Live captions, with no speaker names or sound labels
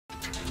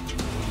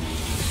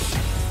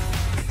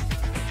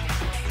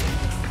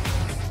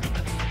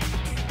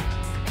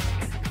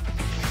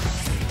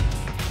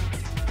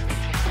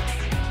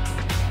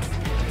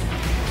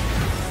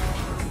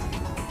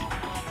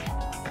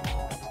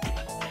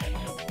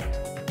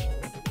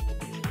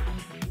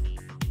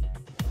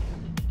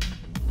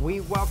We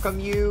welcome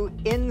you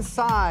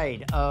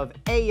inside of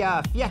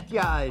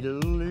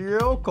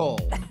Eyjafjallajökull Local,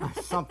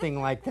 something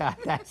like that.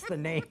 That's the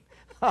name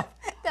of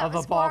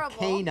a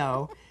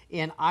volcano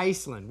in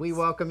Iceland. We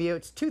welcome you.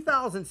 It's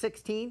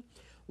 2016.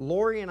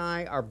 Laurie and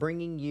I are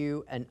bringing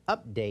you an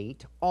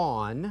update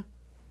on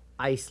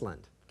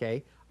Iceland,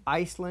 okay?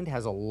 Iceland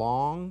has a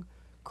long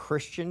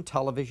Christian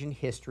television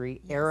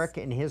history. Yes. Eric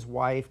and his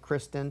wife,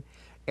 Kristen,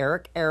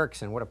 Eric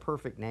Erickson, what a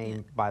perfect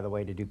name, by the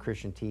way, to do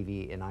Christian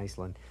TV in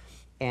Iceland.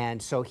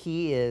 And so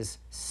he is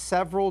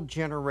several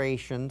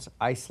generations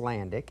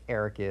Icelandic,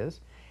 Eric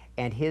is,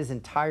 and his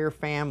entire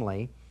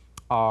family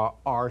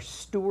are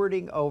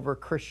stewarding over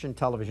Christian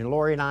television.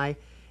 Laurie and I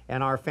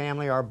and our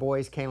family, our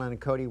boys, Kaylin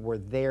and Cody, were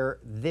there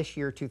this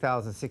year,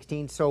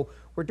 2016. So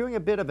we're doing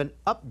a bit of an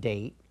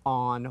update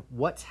on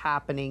what's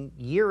happening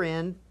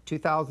year-end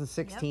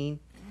 2016.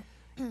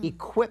 Yep.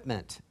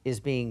 Equipment is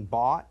being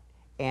bought,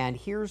 and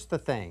here's the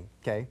thing,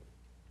 okay?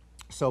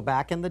 So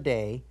back in the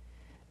day,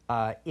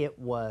 it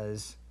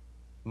was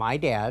my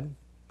dad,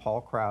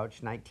 Paul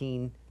Crouch,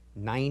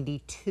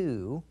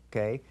 1992,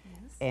 okay?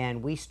 Yes.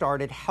 And we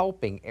started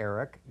helping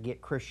Eric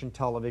get Christian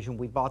television.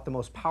 We bought the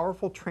most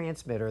powerful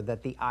transmitter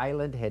that the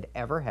island had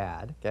ever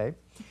had, okay?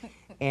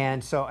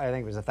 And so I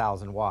think it was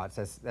 1,000 watts.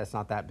 That's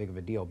not that big of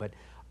a deal. But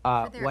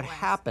what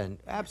happened,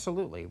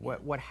 absolutely,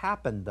 what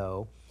happened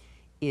though,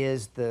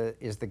 is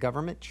the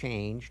government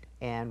changed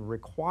and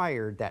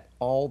required that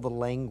all the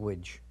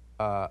language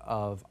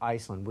of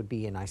Iceland would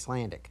be in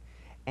Icelandic.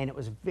 And it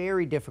was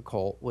very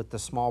difficult with the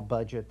small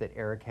budget that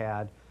Eric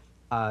had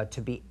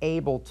to be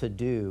able to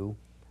do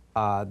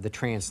the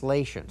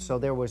translation. So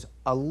there was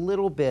a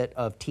little bit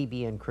of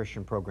TBN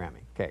Christian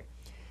programming. Okay.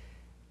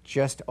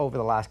 Just over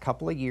the last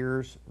couple of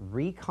years,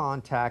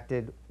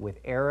 recontacted with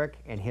Eric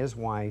and his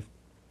wife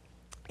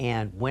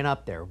and went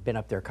up there, been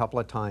up there a couple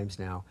of times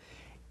now,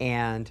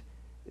 and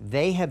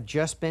they have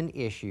just been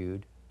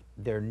issued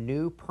their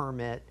new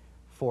permit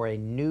for a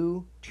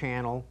new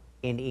channel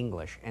in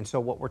English. And so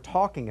what we're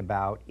talking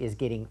about is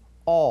getting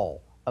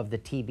all of the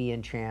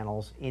TBN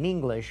channels in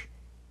English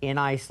in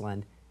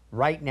Iceland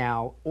right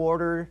now.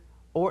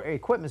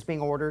 Equipment's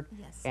being ordered,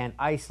 yes. And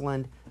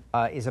Iceland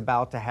is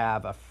about to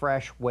have a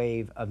fresh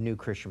wave of new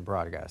Christian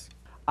broadcasts.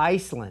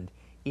 Iceland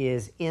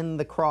is in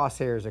the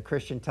crosshairs of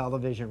Christian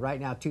television right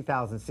now,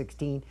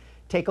 2016.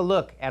 Take a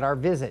look at our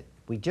visit.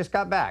 We just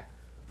got back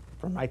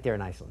from right there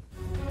in Iceland.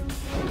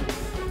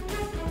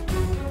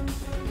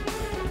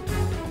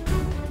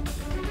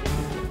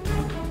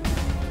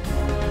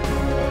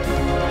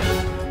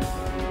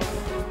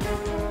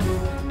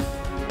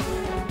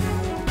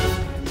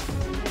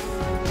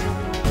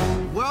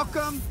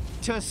 Welcome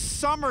to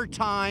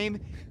summertime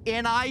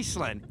in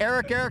Iceland.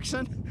 Eric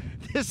Erickson,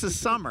 this is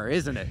summer,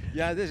 isn't it?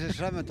 Yeah, this is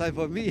summertime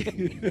for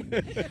me.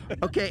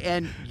 Okay,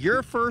 and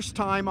your first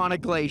time on a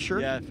glacier.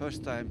 Yeah,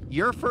 first time.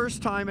 Your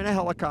first time in a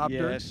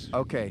helicopter. Yes.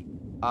 Okay.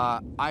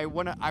 I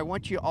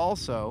want you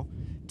also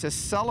to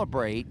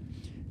celebrate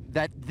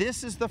that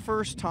this is the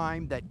first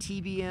time that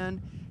TBN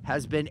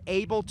has been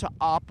able to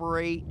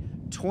operate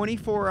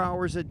 24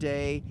 hours a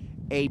day,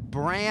 a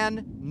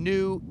brand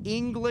new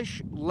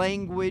English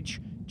language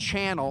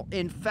channel.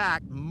 In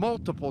fact,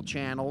 multiple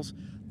channels.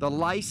 The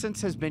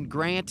license has been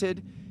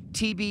granted.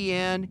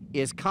 TBN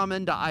is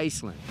coming to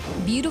Iceland.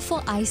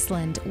 Beautiful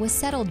Iceland was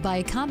settled by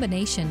a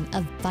combination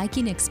of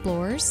Viking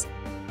explorers,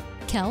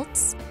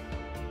 Celts,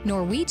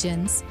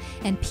 Norwegians,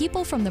 and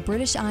people from the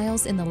British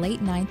Isles in the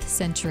late 9th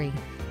century,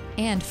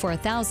 and for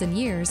 1,000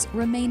 years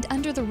remained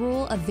under the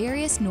rule of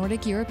various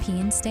Nordic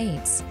European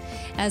states.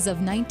 As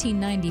of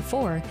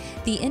 1994,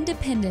 the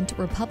independent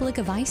Republic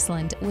of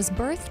Iceland was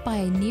birthed by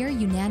a near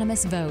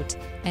unanimous vote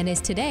and is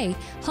today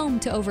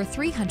home to over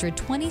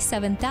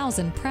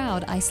 327,000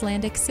 proud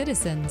Icelandic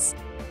citizens.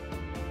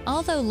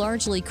 Although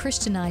largely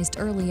Christianized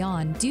early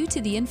on due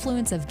to the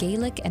influence of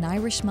Gaelic and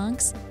Irish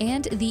monks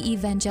and the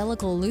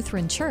Evangelical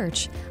Lutheran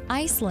Church,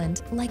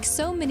 Iceland, like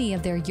so many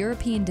of their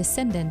European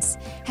descendants,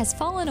 has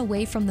fallen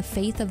away from the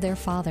faith of their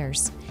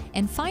fathers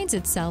and finds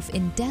itself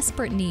in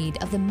desperate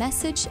need of the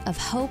message of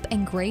hope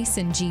and grace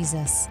in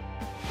Jesus.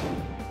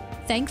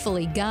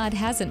 Thankfully, God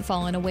hasn't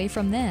fallen away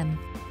from them.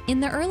 In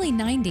the early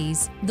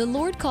 90s, the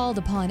Lord called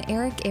upon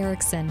Eric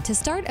Erickson to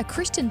start a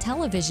Christian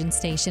television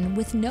station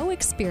with no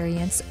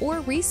experience or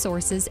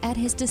resources at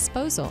his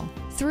disposal.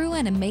 Through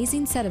an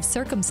amazing set of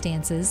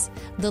circumstances,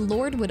 the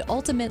Lord would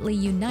ultimately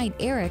unite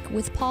Eric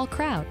with Paul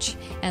Crouch,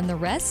 and the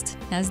rest,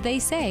 as they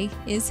say,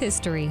 is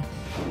history.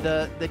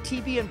 The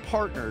TBN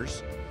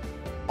partners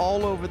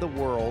all over the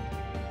world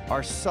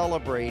are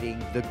celebrating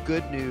the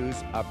good news,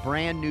 a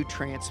brand new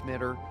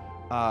transmitter,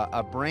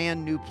 a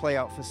brand new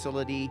playout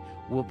facility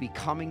will be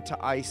coming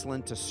to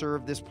Iceland to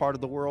serve this part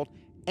of the world.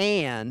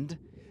 And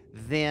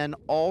then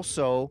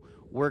also,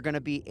 we're going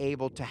to be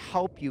able to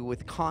help you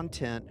with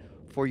content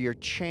for your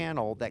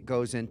channel that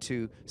goes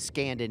into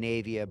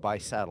Scandinavia by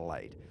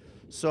satellite.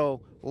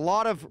 So a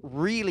lot of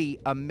really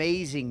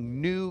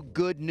amazing new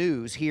good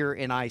news here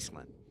in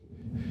Iceland.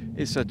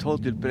 It's a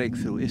total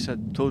breakthrough. It's a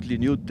totally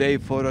new day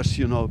for us,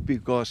 you know,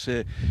 because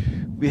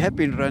We have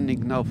been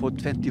running now for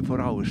 24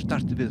 hours.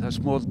 Started with a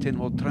small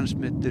 10-volt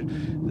transmitter,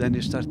 then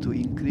it started to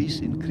increase.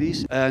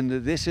 And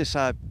this is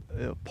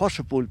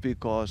possible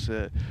because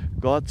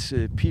God's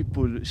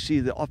people see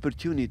the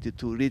opportunity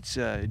to reach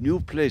new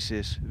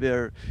places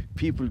where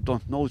people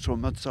don't know so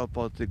much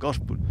about the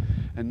gospel.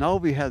 And now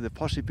we have the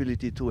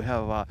possibility to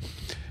have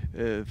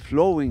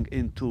flowing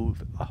into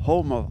a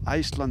home of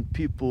Iceland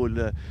people,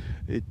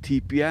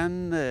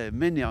 TBN,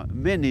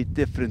 many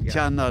different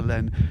channels,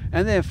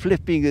 and they're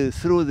flipping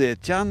through the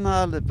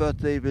channel, but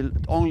they will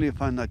only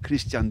find a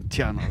Christian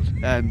channel,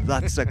 and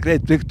that's a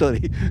great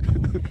victory.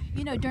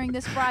 You know, during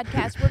this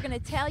broadcast, we're going to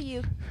tell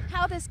you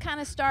how this kind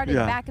of started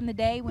back in the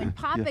day when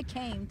Papa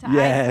came to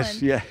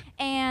Iceland.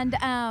 And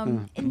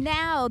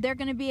now they're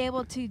going to be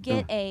able to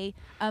get a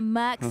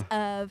mux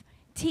of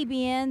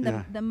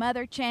TBN, the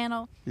mother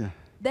channel,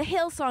 the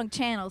Hillsong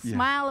channel,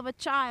 Smile of a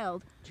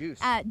Child,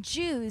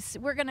 Juice.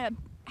 We're going to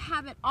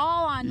have it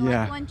all on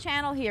like one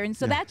channel here, and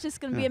so that's just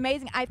going to be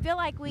amazing. I feel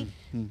like we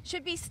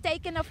should be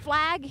staking a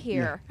flag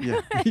here.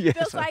 It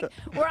feels like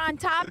we're on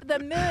top of the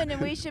moon, and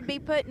we should be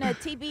putting a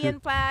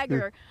TBN flag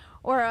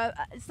or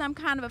some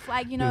kind of a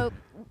flag, you know,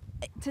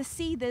 to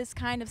see this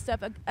kind of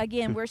stuff.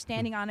 Again, we're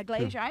standing on a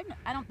glacier.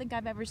 I don't think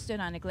I've ever stood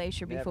on a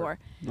glacier before.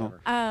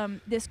 No.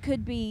 This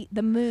could be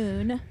the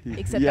moon,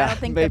 except I don't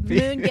think the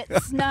moon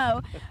gets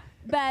snow.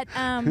 But,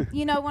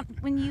 you know,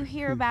 when you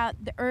hear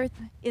about the earth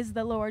is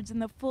the Lord's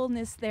and the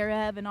fullness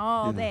thereof and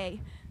all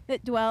they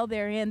that dwell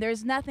therein,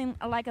 there's nothing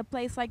like a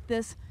place like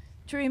this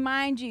to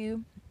remind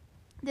you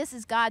this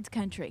is God's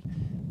country.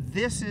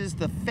 This is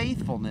the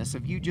faithfulness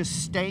of you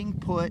just staying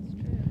put,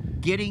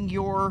 getting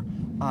your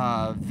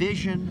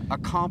vision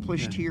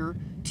accomplished here,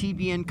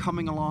 TBN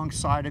coming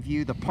alongside of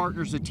you, the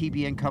partners of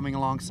TBN coming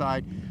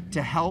alongside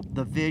to help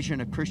the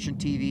vision of Christian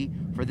TV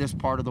for this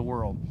part of the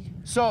world.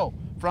 So,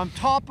 from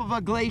top of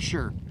a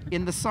glacier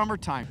in the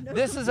summertime,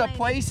 this is a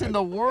place in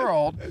the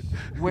world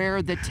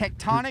where the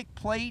tectonic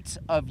plates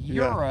of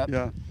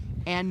Europe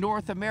and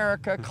North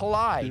America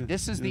collide.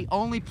 This is the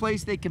only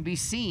place they can be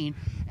seen,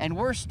 and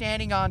we're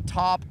standing on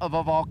top of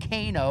a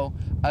volcano,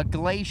 a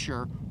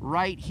glacier,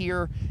 right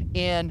here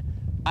in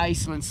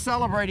Iceland,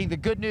 celebrating the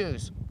good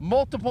news.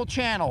 Multiple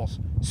channels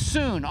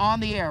soon on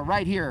the air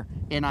right here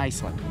in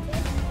Iceland.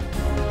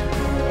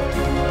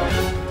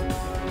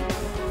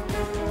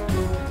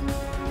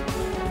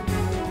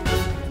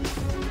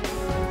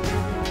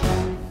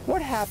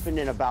 What happened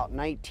in about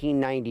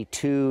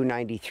 1992,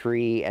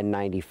 93, and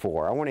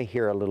 94? I want to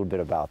hear a little bit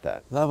about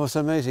that. That was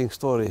an amazing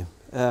story.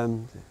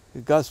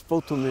 God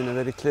spoke to me in a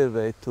very clear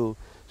way to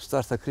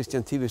start a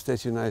Christian TV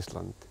station in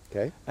Iceland.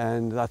 Okay.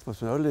 And that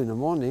was early in the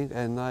morning,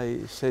 and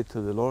I said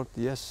to the Lord,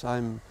 yes,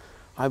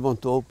 I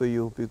want to obey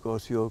you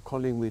because you're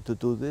calling me to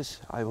do this.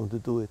 I want to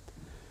do it.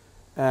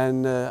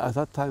 And at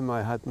that time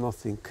I had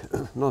nothing,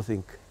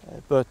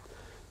 but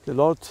the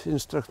Lord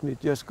instructed me,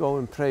 just go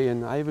and pray,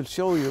 and I will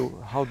show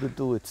you how to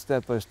do it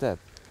step by step.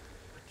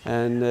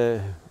 And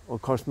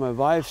of course my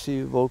wife,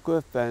 she woke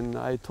up, and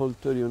I told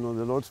her, you know,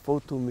 the Lord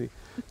spoke to me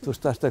to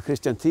start a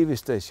Christian TV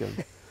station.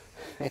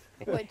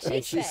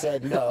 What'd she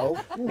said no.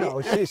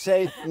 No, she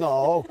said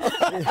no.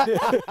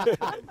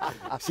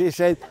 She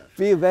said,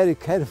 be very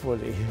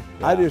carefully.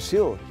 Are you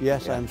sure?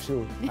 Yes, I'm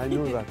sure. I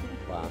knew that.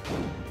 Wow.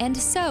 And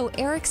so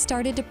Eric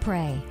started to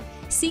pray,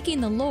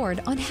 seeking the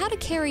Lord on how to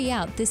carry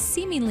out this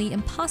seemingly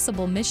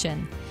impossible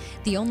mission.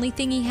 The only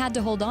thing he had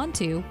to hold on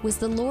to was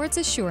the Lord's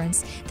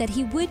assurance that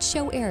he would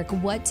show Eric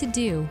what to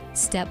do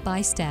step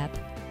by step.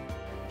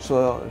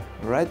 So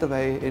right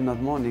away in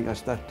that morning I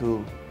started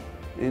to,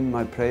 in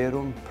my prayer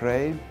room,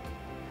 pray.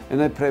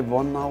 And I prayed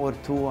 1 hour,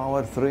 2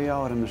 hours, 3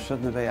 hours, and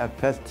suddenly I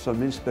felt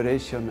some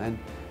inspiration and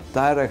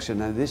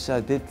direction. And this I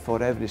did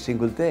for every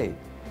single day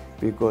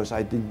because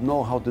I didn't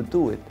know how to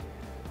do it.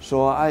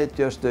 So I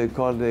just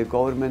called the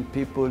government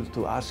people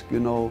to ask, you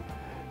know,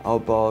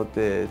 about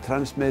the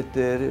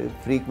transmitter,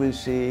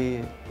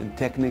 frequency, and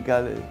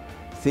technical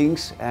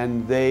things.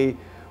 And they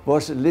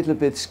was a little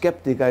bit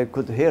skeptic. I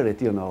could hear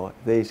it, you know.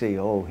 They say,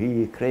 oh,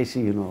 he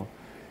crazy, you know.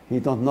 He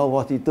don't know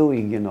what he's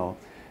doing, you know.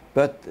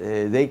 But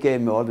they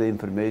gave me all the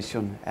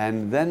information.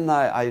 And then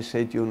I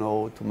said, you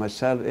know, to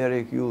myself,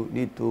 Eric, you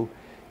need to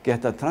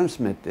get a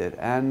transmitter.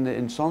 And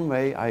in some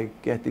way, I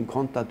get in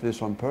contact with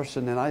some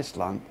person in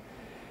Iceland.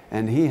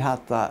 And he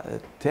had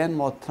a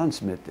 10-watt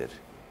transmitter.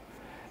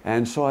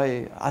 And so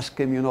I asked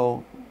him, you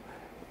know,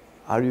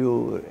 are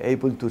you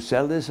able to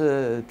sell this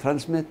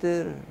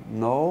transmitter?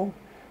 No.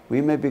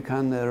 We maybe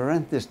can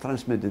rent this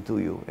transmitter to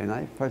you. And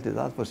I felt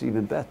that was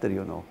even better,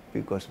 you know,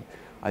 because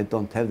I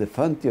don't have the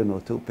fund, you know,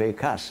 to pay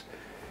cash.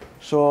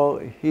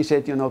 So he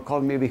said, you know,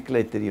 call me a week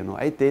later, you know.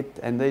 I did,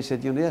 and they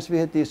said, you know, yes, we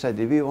had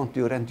decided we want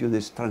to rent you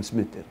this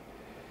transmitter.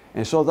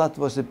 And so that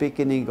was the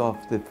beginning of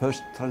the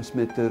first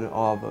transmitter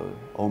of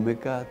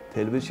Omega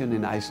television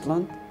in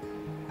Iceland.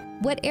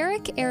 What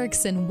Eric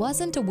Erickson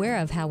wasn't aware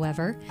of,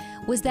 however,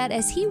 was that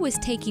as he was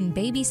taking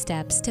baby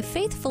steps to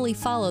faithfully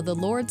follow the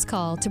Lord's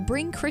call to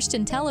bring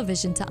Christian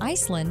television to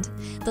Iceland,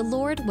 the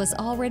Lord was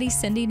already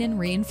sending in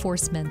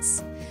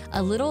reinforcements.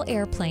 A little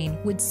airplane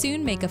would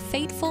soon make a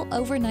fateful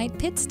overnight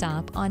pit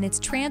stop on its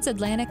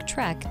transatlantic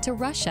trek to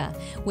Russia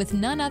with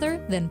none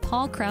other than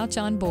Paul Crouch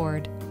on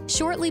board.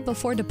 Shortly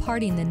before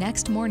departing the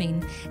next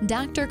morning,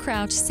 Dr.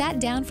 Crouch sat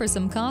down for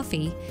some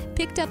coffee,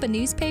 picked up a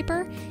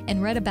newspaper,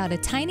 and read about a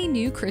tiny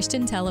new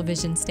Christian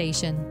television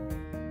station.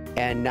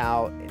 And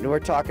now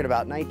we're talking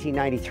about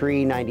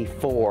 1993,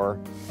 94.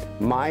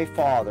 My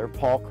father,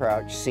 Paul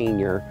Crouch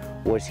Sr.,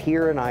 was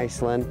here in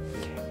Iceland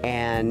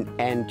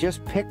and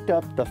just picked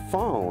up the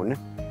phone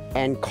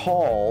and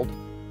called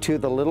to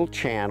the little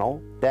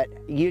channel that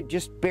you'd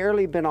just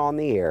barely been on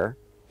the air.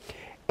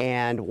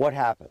 And what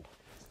happened?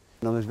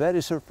 I was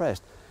very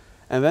surprised.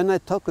 And when I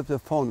took up the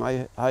phone,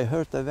 I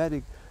heard a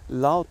very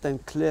loud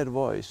and clear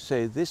voice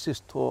say, "This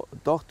is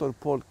Dr.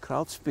 Paul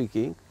Crouch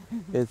speaking.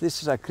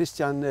 This is a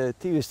Christian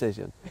TV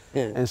station."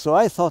 And so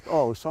I thought,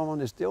 oh, someone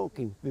is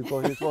joking,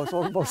 because it was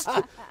almost...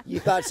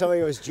 You thought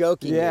somebody was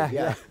joking?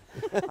 Yeah.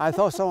 I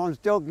thought someone was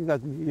joking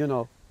at me, you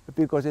know,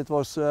 because it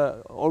was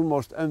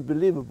almost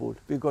unbelievable,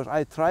 because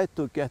I tried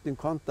to get in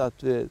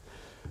contact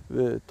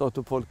with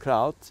Dr. Paul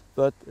Crouch,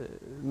 but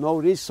no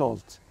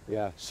result.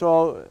 Yeah.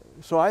 So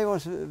I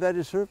was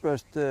very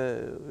surprised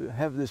to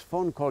have this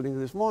phone calling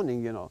this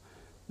morning, you know.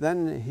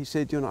 Then he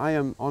said, you know, I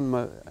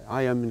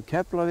am in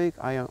Keflavik,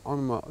 I am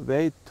on my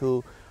way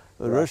to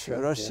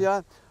Russia.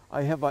 Yeah.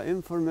 I have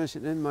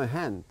information in my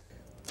hand.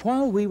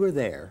 While we were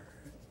there,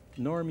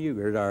 Norm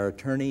Ugert, our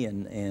attorney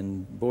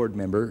and board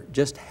member,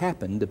 just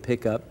happened to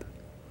pick up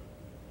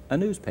a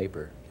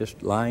newspaper,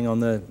 just lying on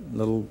the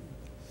little,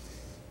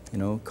 you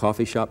know,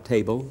 coffee shop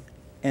table,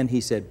 and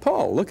he said,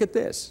 "Paul, look at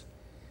this.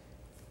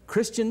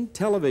 Christian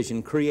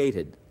television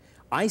created.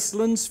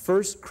 Iceland's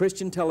first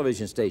Christian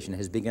television station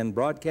has begun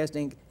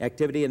broadcasting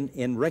activity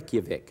in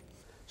Reykjavik."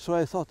 So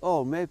I thought,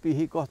 oh, maybe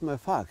he got my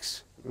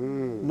fax.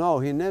 No,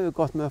 he never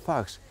got my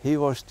fax. He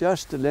was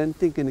just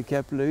landing in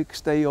Keflavik,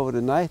 stay over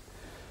the night,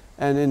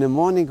 and in the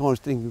morning he was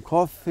drinking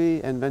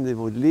coffee, and when they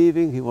were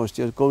leaving, he was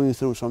just going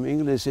through some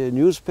English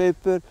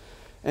newspaper,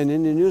 and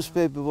in the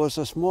newspaper was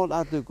a small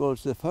article,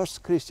 the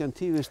first Christian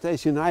TV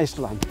station in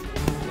Iceland.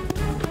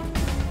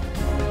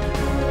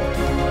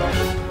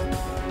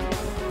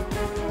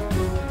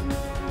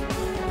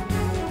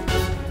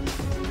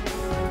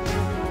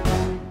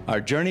 Our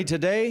journey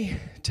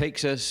today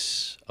takes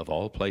us, of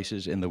all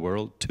places in the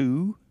world,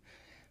 to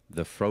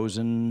the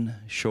frozen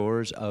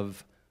shores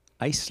of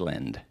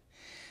Iceland.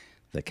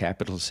 The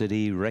capital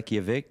city,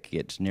 Reykjavik,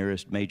 its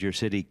nearest major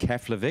city,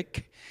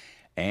 Keflavik,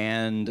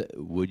 and,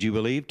 would you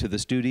believe, to the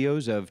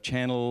studios of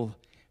Channel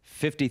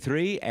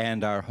 53,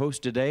 and our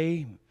host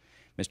today,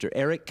 Mr.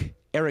 Eric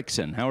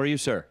Erickson. How are you,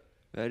 sir?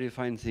 Very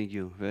fine, thank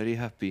you. Very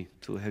happy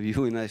to have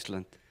you in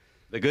Iceland.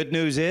 The good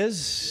news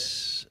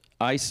is,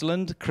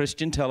 Iceland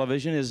Christian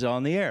television is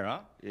on the air, huh?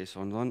 Yes,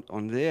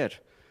 on the air,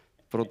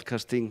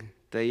 broadcasting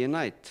day and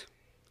night.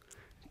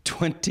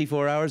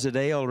 24 hours a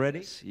day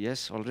already?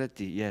 Yes,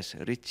 already, yes,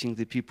 reaching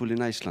the people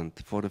in Iceland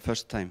for the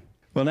first time.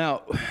 Well,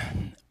 now,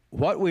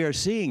 what we are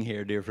seeing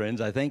here, dear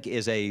friends, I think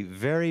is a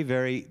very,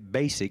 very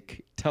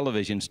basic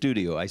television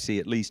studio. I see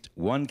at least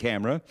one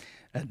camera,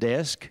 a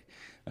desk,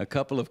 a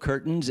couple of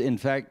curtains, in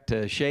fact,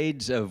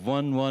 shades of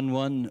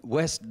 111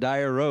 West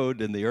Dyer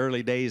Road in the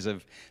early days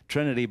of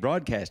Trinity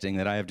Broadcasting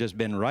that I have just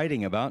been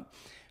writing about.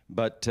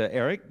 But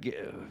Eric,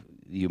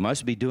 you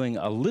must be doing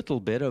a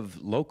little bit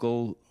of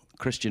local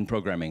Christian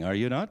programming, are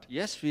you not?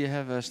 Yes, we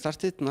have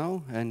started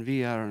now, and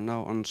we are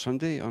now on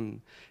Sunday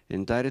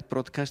in direct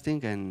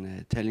broadcasting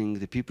and telling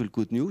the people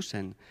good news,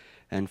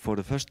 and for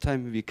the first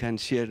time we can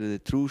share the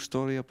true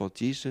story about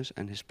Jesus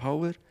and his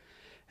power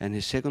and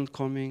his second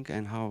coming,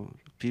 and how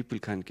people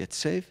can get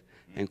saved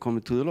and come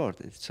to the Lord.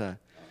 It's a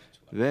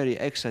very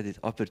exciting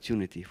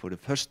opportunity for the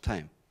first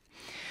time.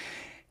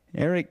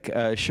 Eric,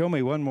 show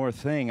me one more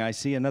thing. I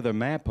see another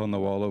map on the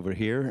wall over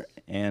here,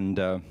 and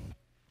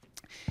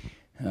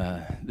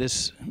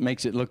this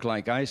makes it look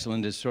like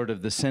Iceland is sort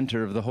of the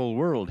center of the whole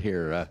world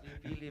here.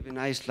 We live in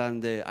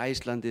Iceland.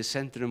 Iceland is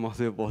center of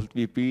the world.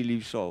 We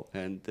believe so.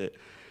 And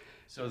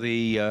so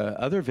the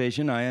other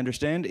vision, I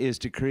understand, is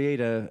to create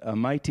a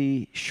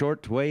mighty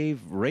shortwave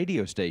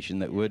radio station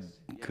that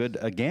could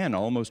again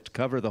almost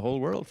cover the whole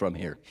world from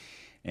here.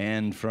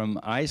 And from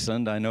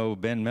Iceland, I know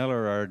Ben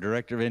Miller, our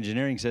director of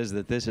engineering, says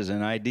that this is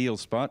an ideal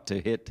spot to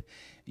hit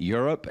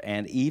Europe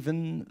and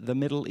even the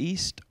Middle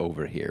East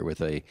over here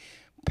with a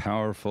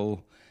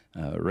powerful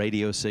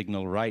radio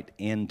signal right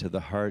into the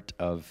heart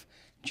of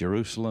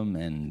Jerusalem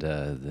and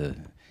the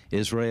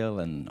Israel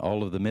and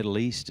all of the Middle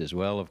East, as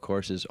well, of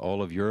course, as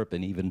all of Europe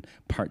and even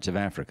parts of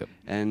Africa.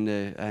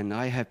 And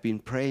I have been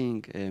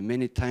praying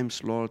many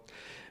times, Lord,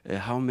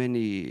 how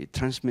many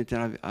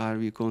transmitters are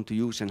we going to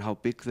use and how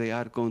big they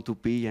are going to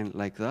be and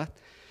like that.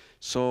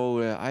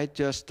 So I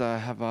just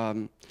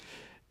have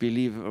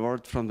believe a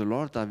word from the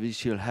Lord that we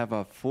shall have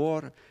a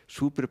 4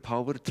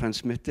 superpower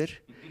transmitter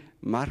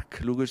Mark,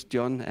 Lucas,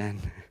 John, and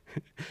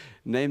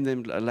name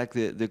them like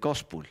the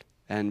gospel.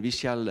 And we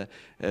shall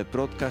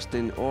broadcast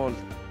in all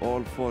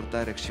four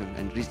directions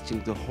and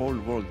reaching the whole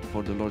world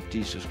for the Lord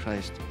Jesus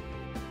Christ.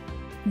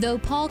 Though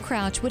Paul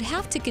Crouch would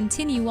have to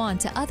continue on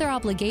to other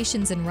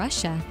obligations in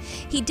Russia,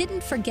 he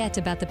didn't forget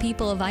about the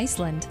people of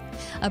Iceland.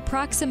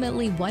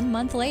 Approximately 1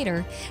 month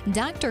later,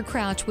 Dr.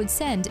 Crouch would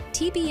send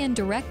TBN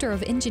Director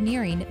of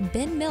Engineering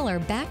Ben Miller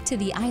back to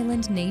the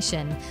island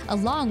nation,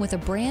 along with a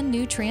brand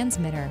new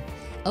transmitter.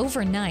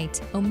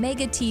 Overnight,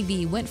 Omega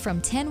TV went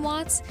from 10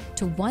 watts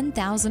to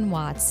 1,000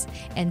 watts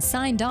and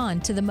signed on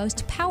to the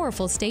most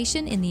powerful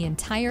station in the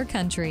entire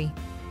country.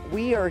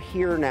 We are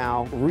here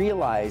now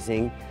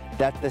realizing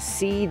that the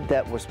seed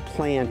that was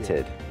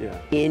planted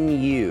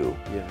in you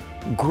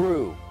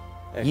grew.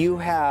 You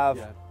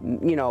have,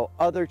 you know,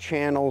 other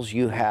channels,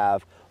 you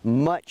have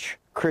much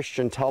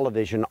Christian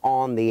television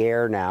on the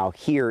air now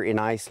here in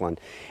Iceland.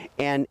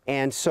 And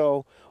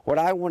so what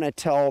I want to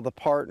tell the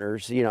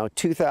partners, you know,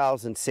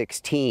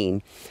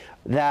 2016,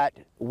 that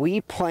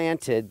we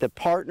planted, the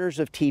partners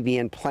of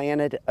TBN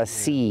planted a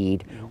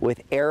seed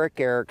with Eric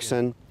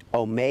Erickson,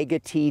 Omega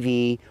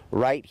TV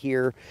right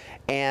here,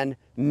 and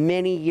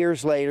many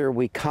years later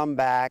we come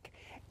back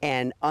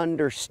and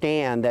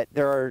understand that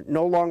there are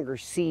no longer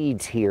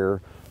seeds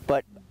here,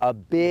 but a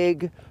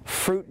big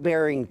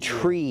fruit-bearing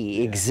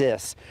tree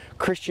exists.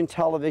 Christian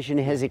television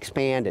has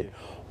expanded.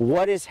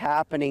 What is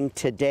happening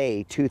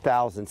today,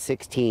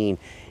 2016,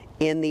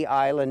 in the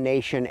island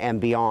nation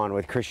and beyond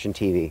with Christian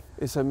TV?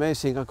 It's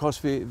amazing. Of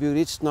course, we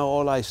reached now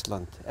all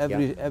Iceland,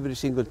 every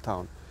single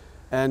town.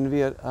 And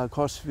we are, of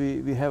course,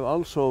 we have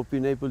also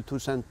been able to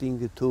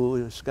sending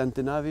to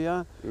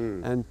Scandinavia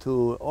and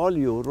to all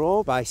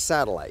Europe. By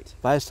satellite.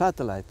 By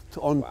satellite,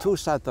 on 2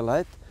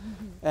 satellites.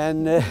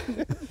 And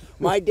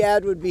my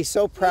dad would be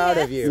so proud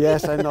of you.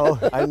 Yes, I know,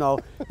 I know.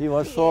 He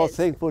was so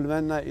thankful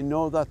when I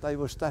know that I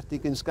was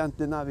starting in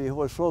Scandinavia. He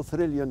was so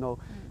thrilled, you know.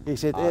 He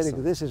said, awesome.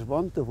 Eric, this is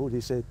wonderful,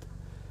 he said.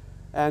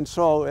 And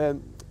so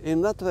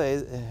in that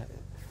way,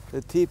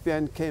 the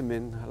TBN came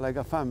in like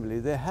a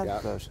family. They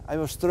helped us. I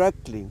was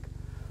struggling.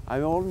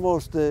 I'm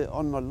almost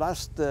on my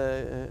last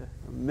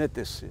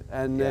medicine,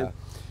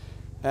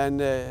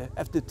 and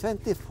after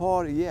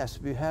 24 years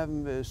we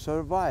have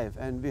survived,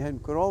 and we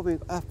have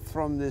growing up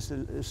from this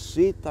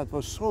seed that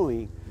was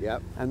sowing.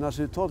 And as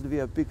you told, we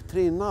are a big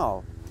tree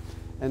now,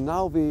 and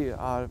now we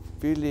are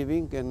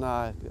believing in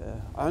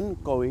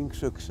ongoing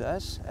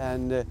success.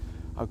 And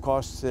of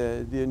course,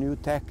 the new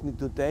technique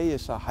today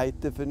is a high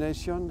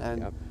definition,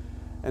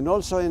 and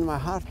also in my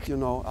heart, you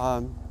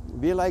know.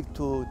 We like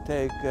to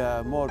take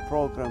more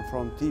program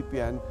from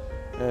TBN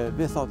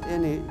without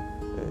any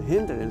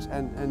hindrance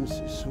and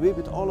sweep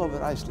it all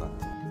over Iceland.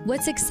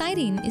 What's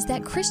exciting is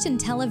that Christian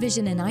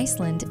television in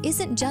Iceland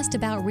isn't just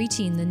about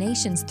reaching the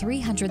nation's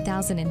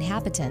 300,000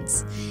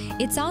 inhabitants.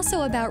 It's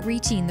also about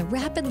reaching the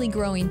rapidly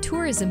growing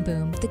tourism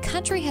boom the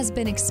country has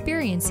been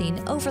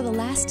experiencing over the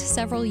last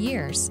several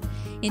years.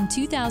 In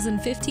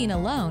 2015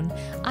 alone,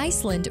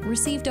 Iceland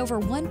received over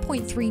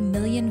 1.3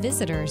 million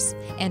visitors,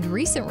 and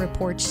recent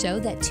reports show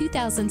that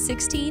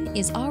 2016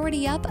 is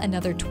already up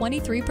another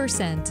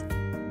 23%.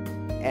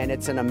 And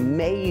it's an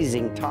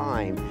amazing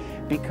time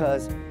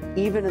because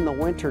even in the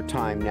winter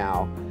time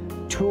now,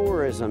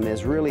 tourism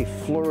is really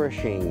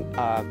flourishing.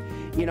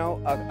 You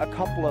know, a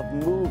couple of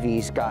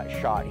movies got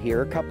shot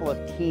here, a couple of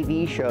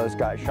TV shows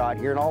got shot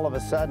here, and all of a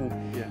sudden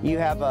you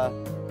have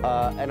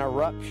an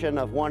eruption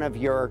of one of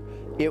your,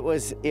 it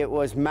was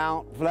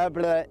Mount blah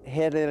blah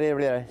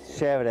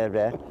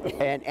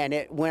and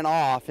it went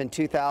off in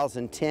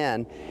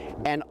 2010,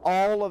 and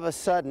all of a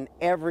sudden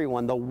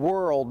everyone, the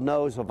world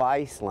knows of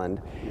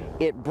Iceland.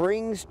 It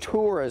brings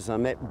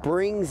tourism, it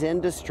brings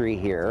industry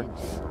here,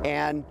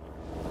 and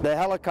the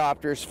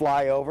helicopters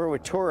fly over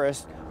with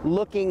tourists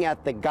looking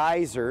at the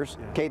geysers.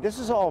 Okay, this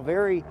is all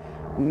very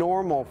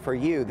normal for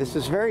you. This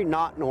is very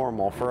not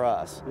normal for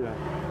us.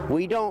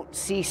 We don't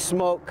see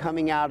smoke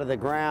coming out of the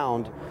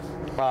ground,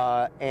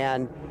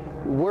 and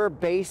we're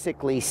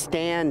basically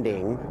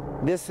standing,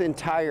 this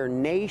entire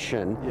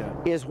nation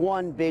is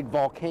one big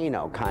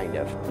volcano, kind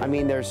of. I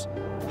mean, there's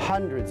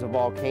hundreds of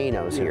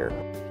volcanoes here.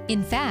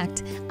 In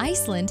fact,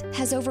 Iceland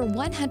has over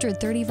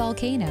 130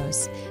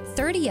 volcanoes,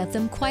 30 of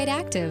them quite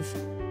active.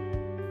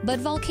 But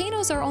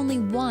volcanoes are only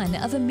one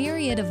of a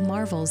myriad of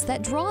marvels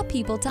that draw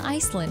people to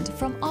Iceland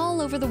from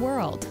all over the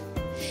world.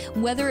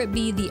 Whether it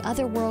be the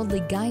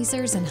otherworldly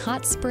geysers and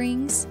hot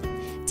springs,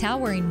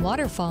 towering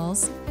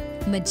waterfalls,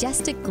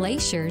 majestic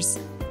glaciers,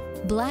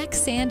 black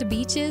sand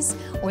beaches,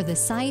 or the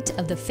sight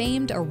of the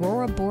famed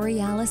Aurora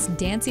Borealis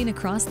dancing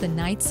across the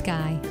night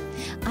sky,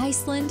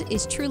 Iceland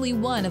is truly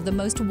one of the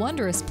most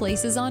wondrous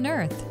places on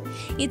Earth.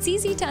 It's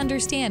easy to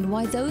understand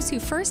why those who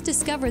first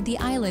discovered the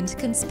island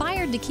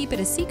conspired to keep it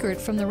a secret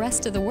from the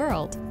rest of the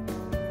world.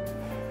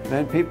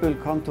 When people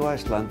come to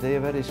Iceland, they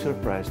are very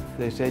surprised.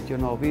 They said, you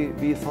know,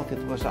 we thought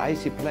it was an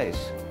icy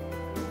place.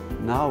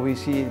 Now we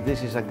see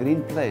this is a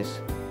green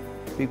place.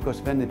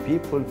 Because when the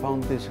people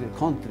found this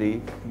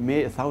country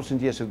 1,000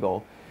 years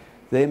ago,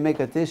 they make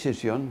a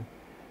decision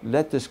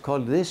let us call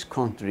this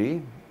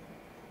country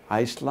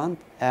Iceland,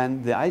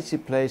 and the icy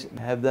place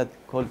have that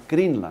called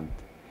Greenland,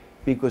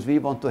 because we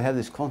want to have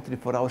this country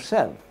for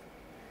ourselves.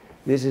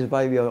 This is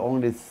why we are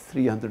only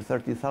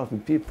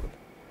 330,000 people.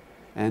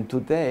 And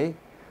today,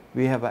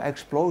 we have an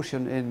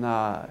explosion in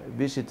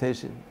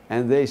visitation.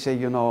 And they say,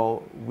 you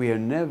know, we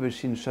have never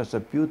seen such a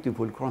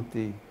beautiful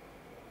country.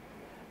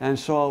 And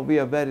so we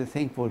are very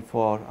thankful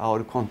for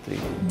our country.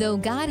 Though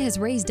God has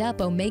raised up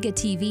Omega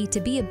TV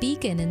to be a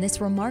beacon in this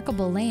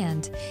remarkable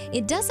land,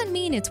 it doesn't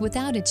mean it's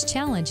without its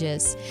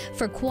challenges.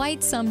 For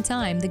quite some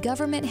time, the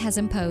government has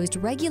imposed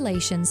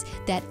regulations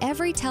that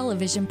every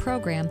television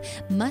program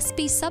must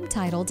be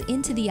subtitled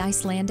into the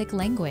Icelandic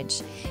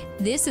language.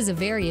 This is a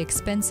very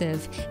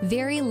expensive,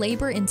 very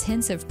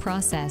labor-intensive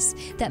process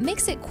that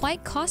makes it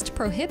quite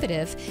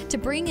cost-prohibitive to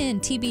bring in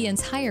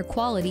TBN's higher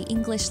quality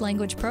English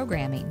language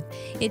programming.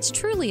 It's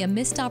truly a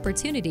missed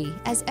opportunity,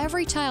 as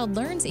every child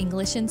learns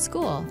English in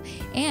school,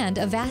 and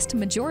a vast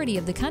majority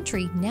of the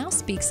country now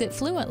speaks it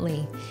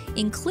fluently,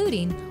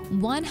 including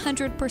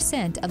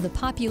 100% of the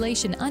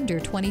population under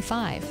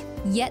 25.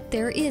 Yet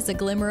there is a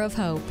glimmer of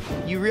hope.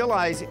 You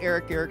realize,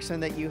 Eric Erickson,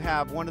 that you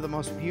have one of the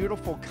most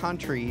beautiful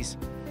countries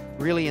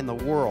really in the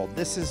world.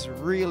 This is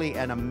really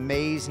an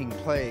amazing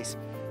place.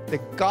 The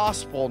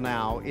gospel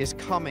now is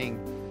coming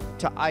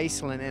to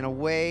Iceland in a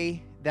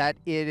way that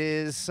it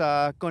is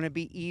going to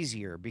be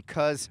easier,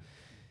 because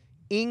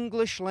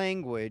English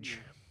language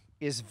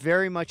is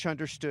very much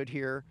understood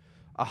here.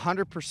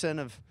 100%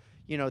 of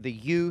the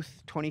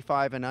youth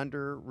 25 and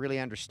under really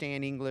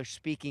understand English,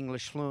 speak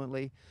English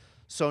fluently.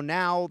 So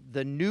now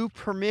the new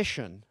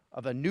permission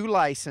of a new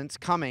license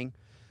coming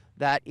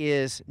that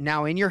is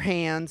now in your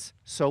hands,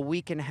 so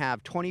we can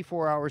have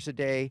 24 hours a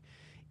day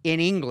in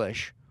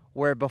English,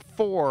 where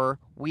before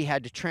we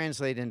had to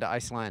translate into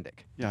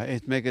Icelandic. Yeah,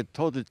 it makes it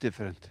totally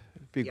different,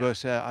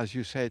 because as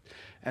you said,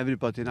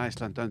 everybody in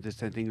Iceland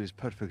understands English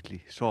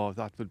perfectly. So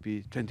that will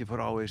be 24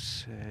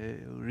 hours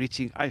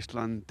reaching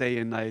Iceland day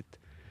and night,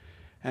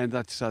 and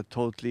that's a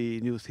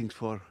totally new thing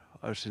for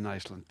us in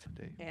Iceland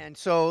today. And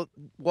so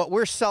what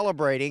we're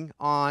celebrating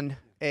on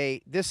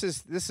this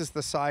is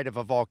the side of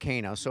a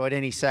volcano, so at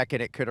any second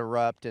it could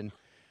erupt, and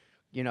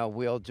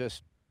we'll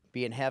just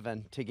be in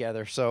heaven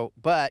together. So,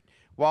 but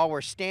while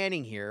we're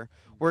standing here,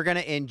 we're going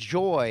to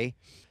enjoy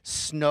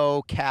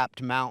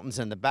snow-capped mountains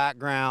in the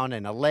background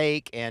and a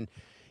lake, and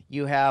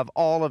you have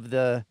all of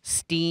the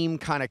steam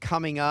kind of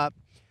coming up.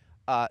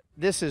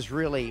 This is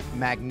really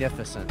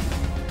magnificent.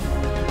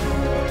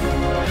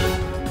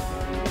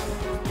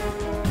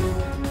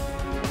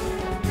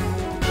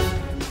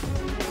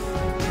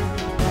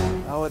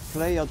 Our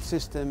playout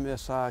system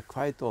is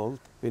quite old.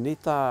 We need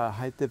a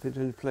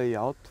high-definition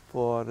playout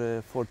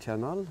for 4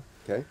 channel.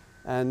 Okay.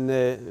 And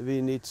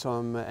we need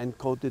some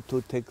encoder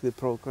to take the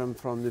program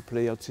from the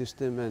playout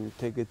system and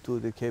take it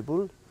to the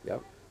cable.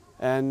 Yep.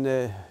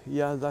 And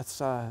yeah, that's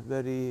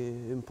very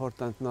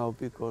important now,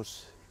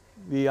 because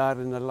we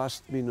are in the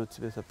last minutes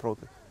with the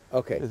program.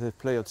 Okay. With the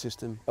playout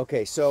system.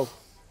 Okay, so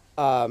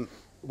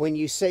when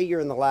you say you're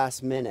in the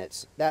last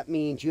minutes, that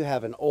means you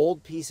have an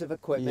old piece of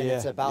equipment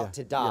that's about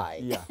to die.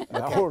 Yeah,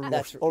 Okay,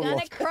 almost.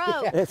 Gonna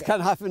croak. It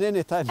can happen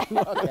anytime.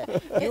 Okay.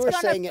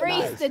 It's gonna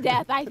freeze to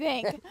death, I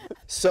think.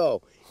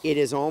 So it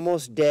is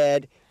almost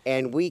dead,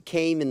 and we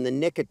came in the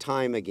nick of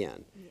time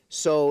again.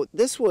 So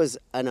this was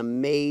an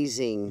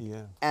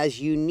amazing, as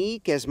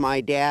unique as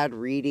my dad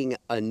reading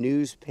a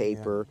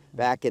newspaper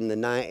back in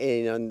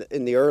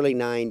the early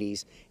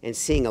 90s and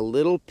seeing a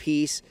little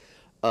piece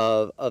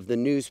of the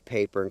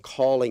newspaper and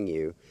calling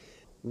you.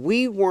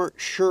 We weren't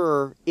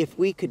sure if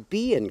we could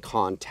be in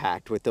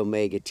contact with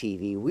Omega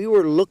TV. We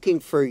were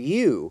looking for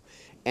you,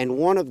 and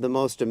one of the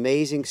most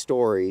amazing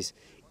stories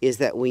is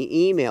that we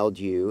emailed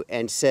you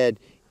and said,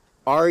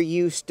 "Are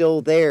you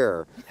still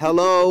there?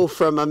 Hello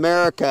from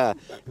America.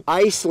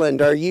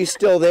 Iceland, are you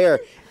still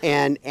there?"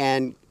 And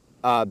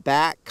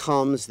back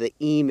comes the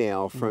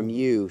email from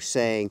you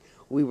saying,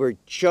 "We were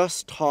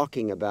just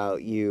talking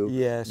about you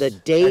the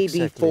day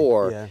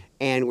before,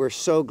 and we're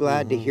so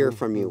glad to hear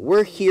from you."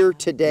 We're here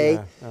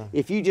today.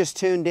 If you just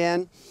tuned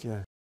in,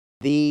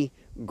 the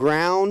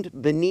ground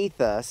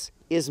beneath us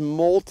is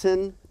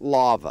molten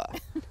lava.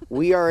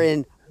 We are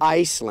in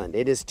Iceland.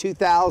 It is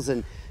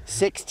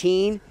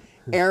 2016.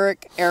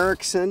 Eric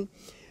Erickson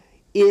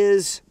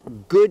is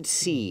good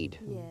seed,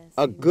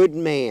 a good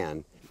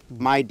man.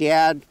 My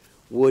dad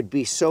would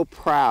be so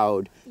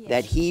proud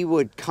that he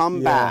would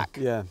come back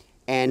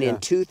and in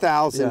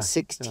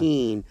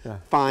 2016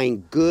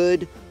 find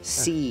good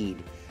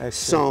seed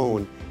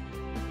sown.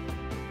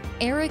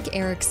 Eric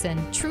Erickson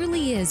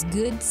truly is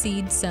good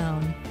seed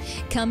sown.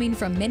 Coming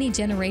from many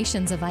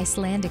generations of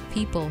Icelandic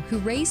people who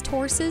raised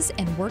horses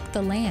and worked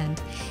the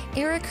land,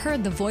 Eric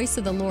heard the voice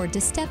of the Lord to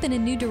step in a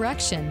new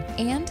direction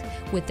and,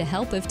 with the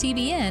help of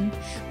TBN,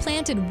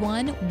 planted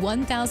one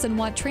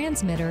 1,000-watt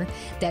transmitter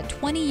that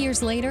 20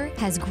 years later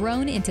has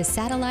grown into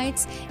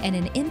satellites and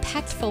an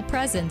impactful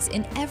presence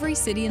in every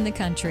city in the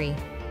country.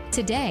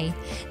 Today,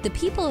 the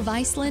people of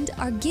Iceland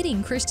are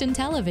getting Christian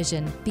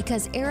television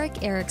because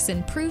Eric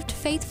Erickson proved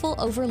faithful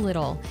over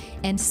little,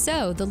 and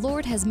so the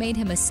Lord has made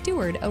him a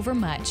steward over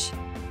much.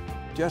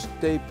 Just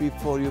day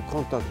before you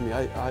contact me,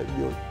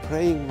 you're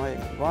praying my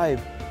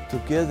wife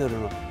together, you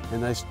know,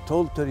 and I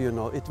told her, you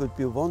know, it would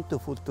be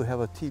wonderful to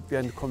have a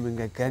TPN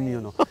coming again, you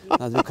know,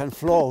 that we can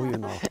flow, you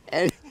know.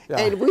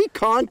 And we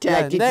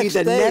contacted you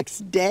the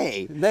next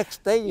day.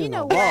 Next day, you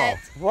know wow.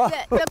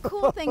 what? The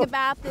cool thing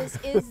about this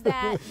is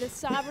that the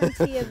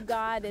sovereignty of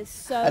God is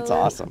so That's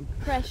awesome.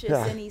 precious,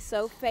 and He's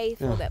so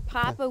faithful that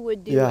Papa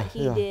would do what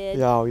He did.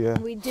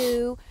 We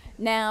do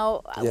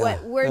now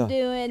what we're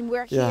doing.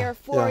 We're here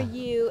for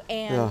you,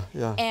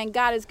 and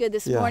God is good.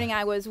 This morning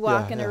I was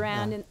walking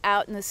around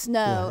out in the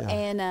snow,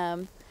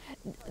 and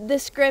the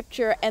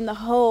scripture and the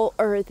whole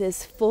earth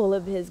is full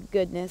of His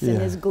goodness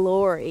and His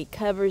glory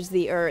covers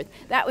the earth.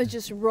 That was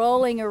just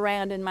rolling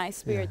around in my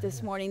spirit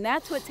this morning.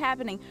 That's what's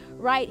happening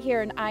right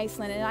here in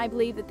Iceland, and I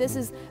believe that this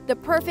is the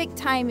perfect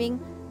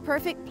timing,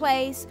 perfect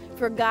place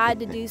for God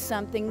to do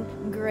something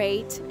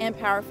great and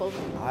powerful.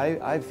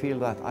 I feel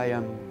that I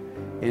am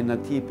in a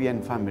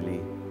TPN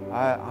family.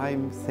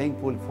 I'm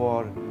thankful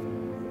for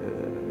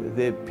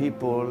the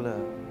people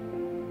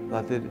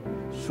that are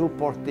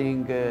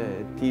supporting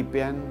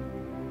TPN.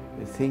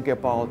 Think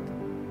about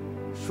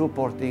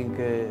supporting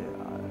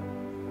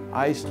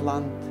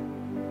Iceland,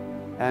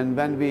 and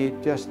when we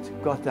just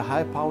got the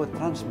high-power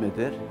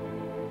transmitter,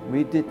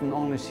 we didn't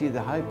only see the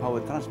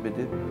high-power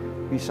transmitter,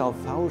 we saw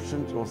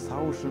thousands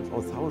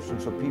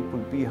of people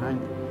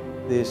behind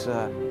this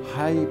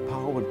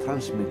high-power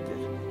transmitter.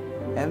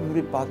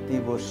 Everybody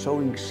was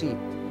sowing seed,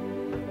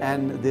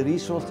 and the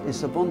result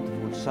is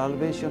wonderful.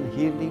 Salvation,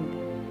 healing,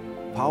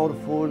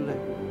 powerful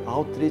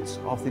outreach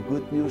of the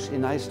good news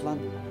in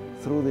Iceland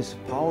through this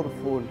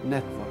powerful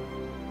network.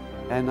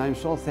 And I'm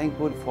so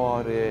thankful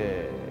for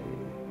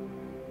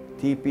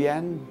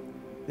TPN,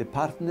 the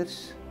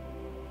partners,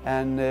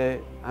 and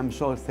I'm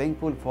so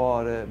thankful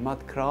for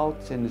Matt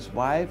Crouch and his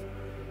wife.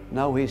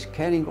 Now he's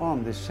carrying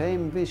on the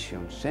same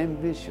vision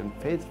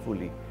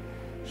faithfully.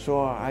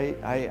 So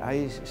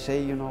I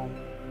say, you know,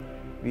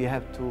 we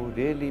have to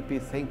really be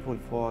thankful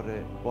for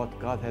what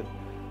God has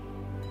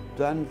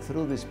done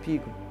through these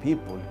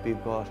people,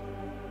 because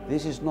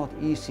this is not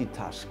easy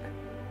task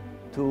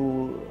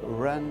to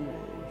run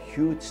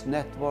huge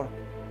network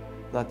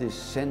that is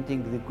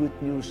sending the good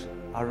news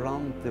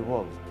around the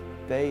world,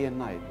 day and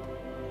night,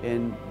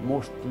 in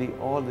mostly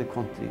all the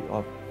countries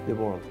of the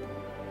world.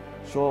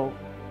 So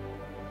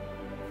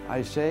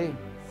I say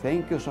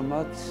thank you so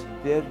much,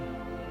 dear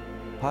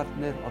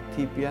partner of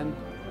TPN.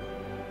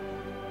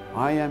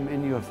 I am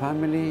in your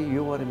family,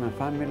 you are in my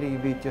family,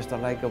 we just are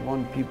like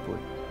one people.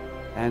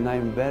 And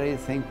I'm very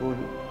thankful.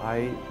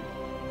 I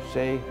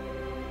say,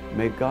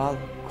 may God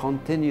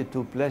continue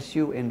to bless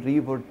you and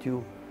reward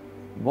you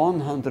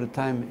 100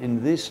 times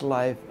in this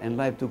life and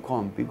life to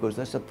come, because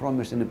that's a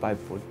promise in the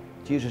Bible.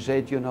 Jesus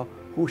said, you know,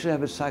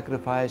 whosoever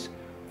sacrifice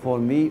for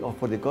me or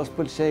for the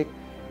gospel's sake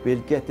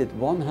will get it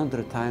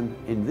 100 times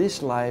in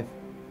this life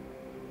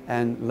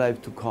and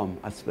life to come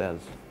as well.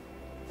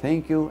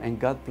 Thank you and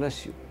God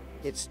bless you.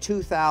 It's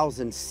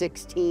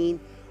 2016,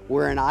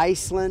 we're in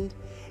Iceland,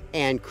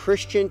 and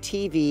Christian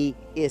TV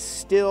is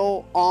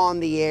still on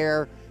the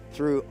air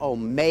through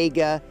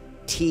Omega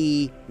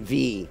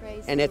TV,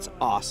 and it's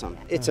awesome.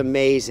 It's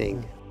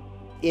amazing.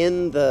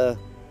 In the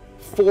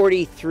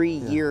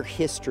 43-year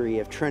history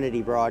of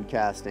Trinity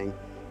Broadcasting,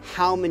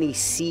 how many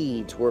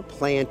seeds were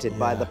planted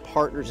by the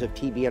partners of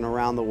TBN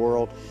around the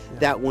world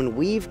that when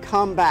we've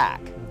come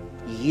back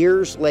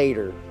years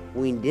later,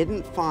 we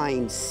didn't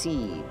find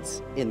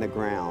seeds in the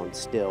ground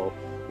still.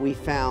 We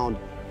found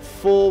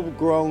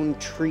full-grown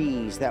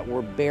trees that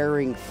were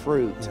bearing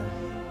fruit,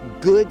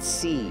 good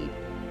seed,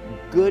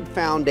 good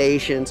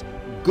foundations,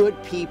 good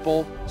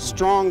people,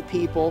 strong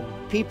people,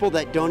 people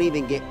that don't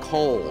even get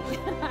cold.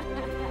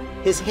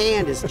 His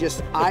hand is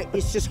just,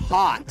 it's just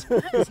hot.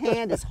 His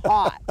hand is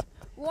hot.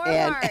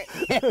 Walmart.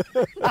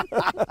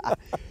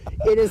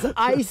 It is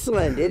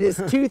Iceland. It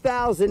is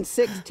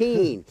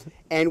 2016,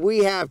 and we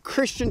have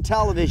Christian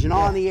television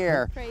on the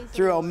air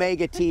through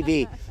Omega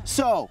TV.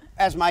 So,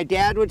 as my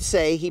dad would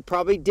say, he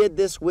probably did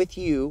this with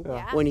you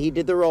when he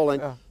did the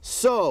rolling.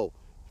 So,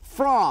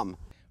 from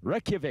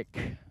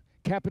Reykjavik,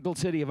 capital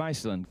city of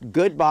Iceland.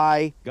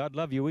 Goodbye. God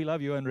love you, we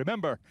love you, and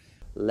remember,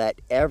 let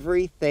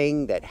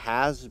everything that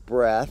has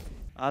breath.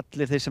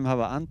 Allir þeir sem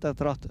hafa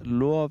andardrátt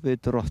lofi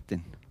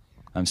Drottin.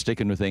 I'm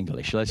sticking with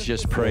English. Let's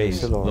just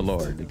praise the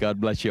Lord. God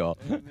bless you all.